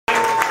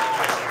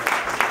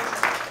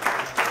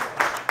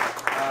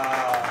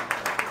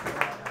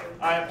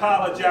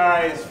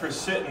apologize for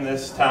sitting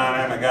this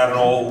time. I got an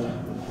old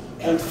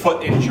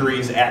foot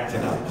injuries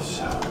acting up,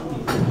 so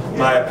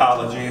my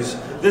apologies.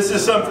 This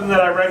is something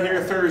that I read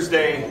here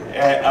Thursday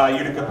at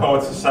Utica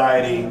Poet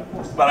Society,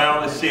 but I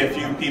only see a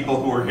few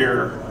people who were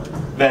here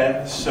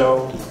then,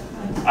 so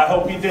I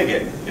hope you dig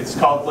it. It's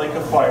called Lake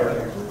of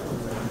Fire.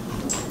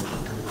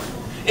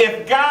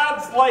 If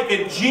God's like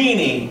a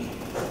genie,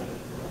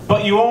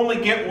 but you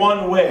only get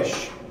one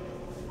wish,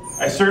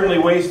 I certainly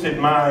wasted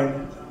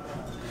mine.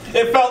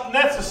 It felt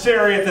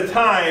necessary at the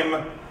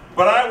time,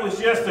 but I was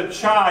just a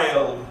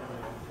child.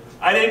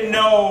 I didn't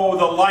know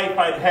the life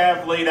I'd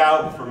have laid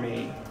out for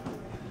me,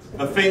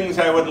 the things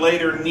I would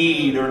later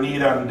need or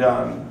need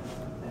undone.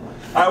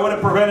 I would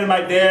have prevented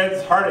my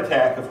dad's heart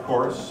attack, of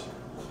course.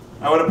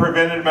 I would have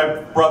prevented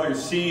my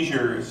brother's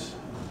seizures.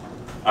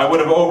 I would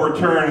have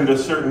overturned a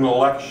certain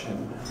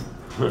election.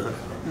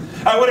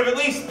 I would have at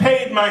least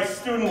paid my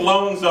student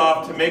loans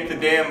off to make the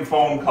damn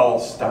phone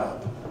calls stop.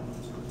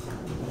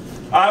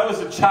 I was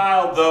a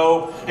child,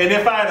 though, and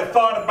if I had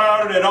thought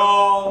about it at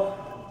all,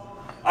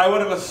 I would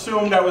have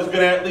assumed I was going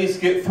to at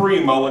least get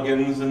 3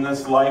 mulligans in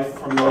this life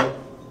from the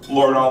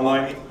Lord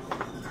Almighty.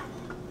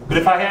 But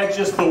if I had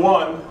just the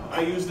one,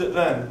 I used it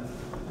then.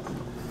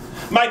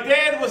 My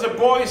dad was a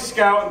Boy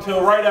Scout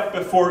until right up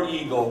before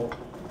Eagle,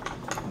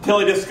 until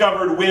he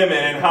discovered women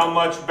and how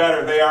much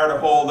better they are to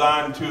hold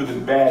on to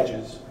than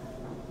badges.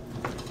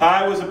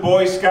 I was a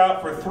Boy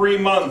Scout for 3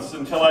 months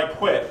until I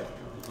quit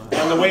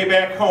on the way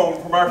back home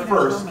from our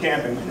first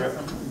camping trip.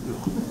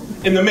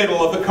 In the middle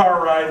of the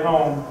car ride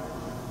home,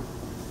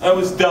 I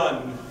was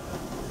done.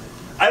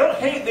 I don't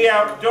hate the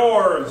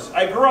outdoors.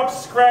 I grew up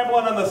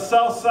scrabbling on the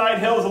south side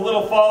hills of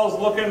Little Falls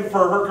looking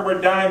for Herkimer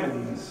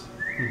diamonds.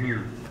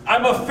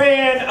 I'm a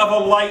fan of a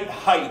light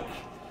hike,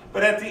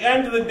 but at the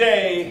end of the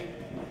day,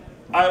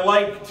 I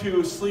like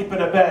to sleep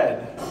in a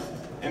bed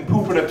and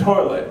poop in a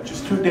toilet,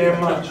 just too damn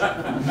much.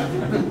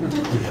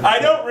 I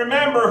don't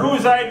remember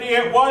whose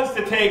idea it was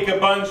to take a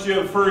bunch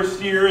of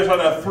first years on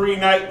a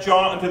 3-night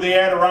jaunt into the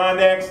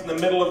Adirondacks in the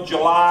middle of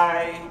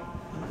July,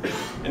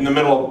 in the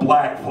middle of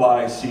black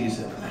fly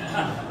season,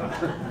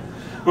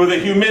 with a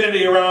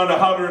humidity around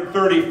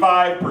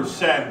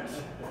 135%,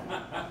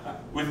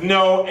 with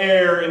no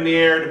air in the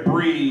air to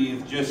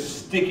breathe,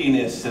 just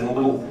stickiness and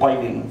little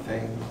biting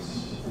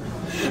things.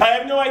 I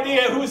have no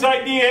idea whose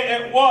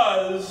idea it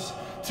was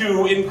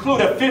to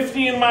include a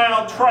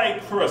 15-mile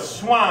trike through a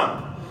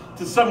swamp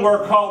to somewhere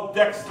called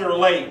Dexter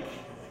Lake,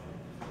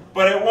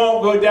 but it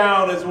won't go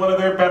down as one of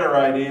their better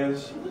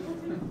ideas.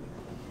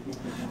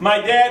 My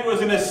dad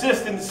was an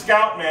assistant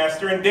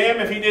scoutmaster, and damn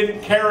if he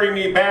didn't carry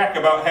me back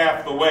about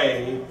half the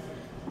way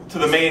to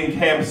the main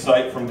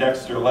campsite from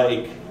Dexter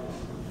Lake.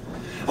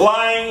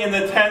 Lying in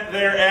the tent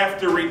there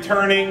after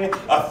returning,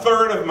 a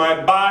third of my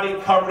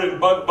body covered in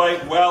bug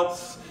bite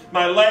welts,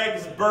 my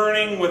legs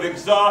burning with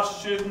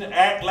exhaustion,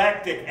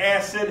 lactic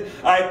acid,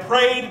 I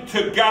prayed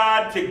to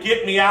God to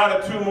get me out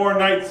of 2 more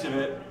nights of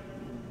it.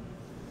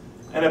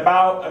 And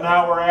about an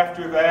hour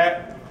after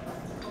that,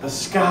 the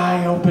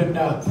sky opened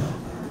up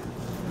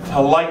to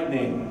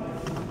lightning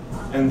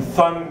and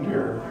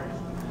thunder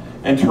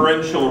and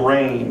torrential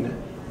rain.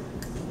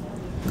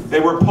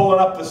 They were pulling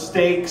up the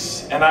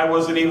stakes, and I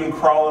wasn't even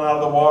crawling out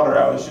of the water.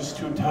 I was just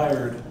too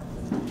tired.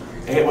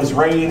 It was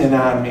raining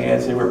on me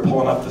as they were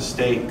pulling up the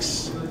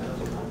stakes,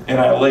 and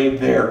I laid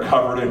there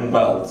covered in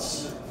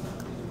welts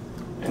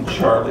and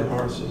Charlie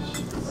horses.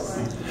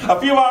 A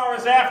few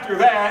hours after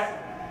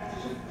that,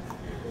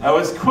 I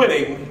was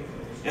quitting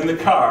in the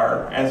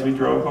car as we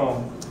drove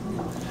home.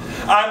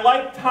 I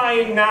liked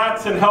tying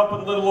knots and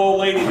helping little old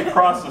ladies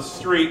across the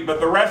street, but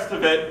the rest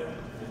of it,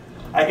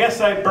 I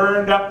guess I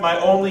burned up my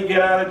only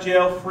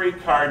get-out-of-jail-free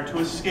card to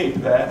escape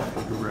that.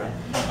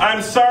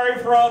 I'm sorry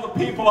for all the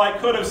people I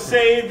could have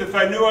saved if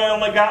I knew I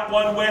only got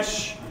one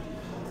wish.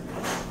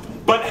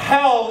 But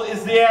hell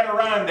is the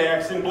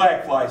Adirondacks in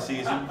blackfly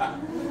season.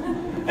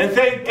 And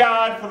thank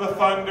God for the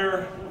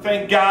thunder.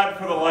 Thank God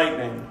for the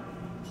lightning.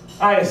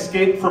 I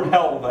escaped from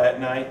hell that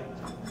night.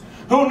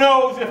 Who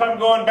knows if I'm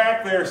going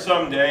back there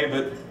someday,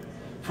 but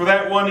for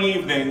that one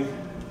evening,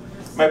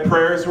 my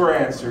prayers were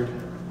answered.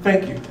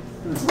 Thank you.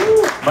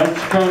 Mike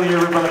Cecconi,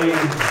 everybody.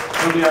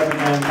 He'll be up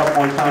again a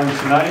couple more times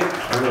tonight.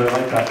 I really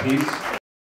like that piece.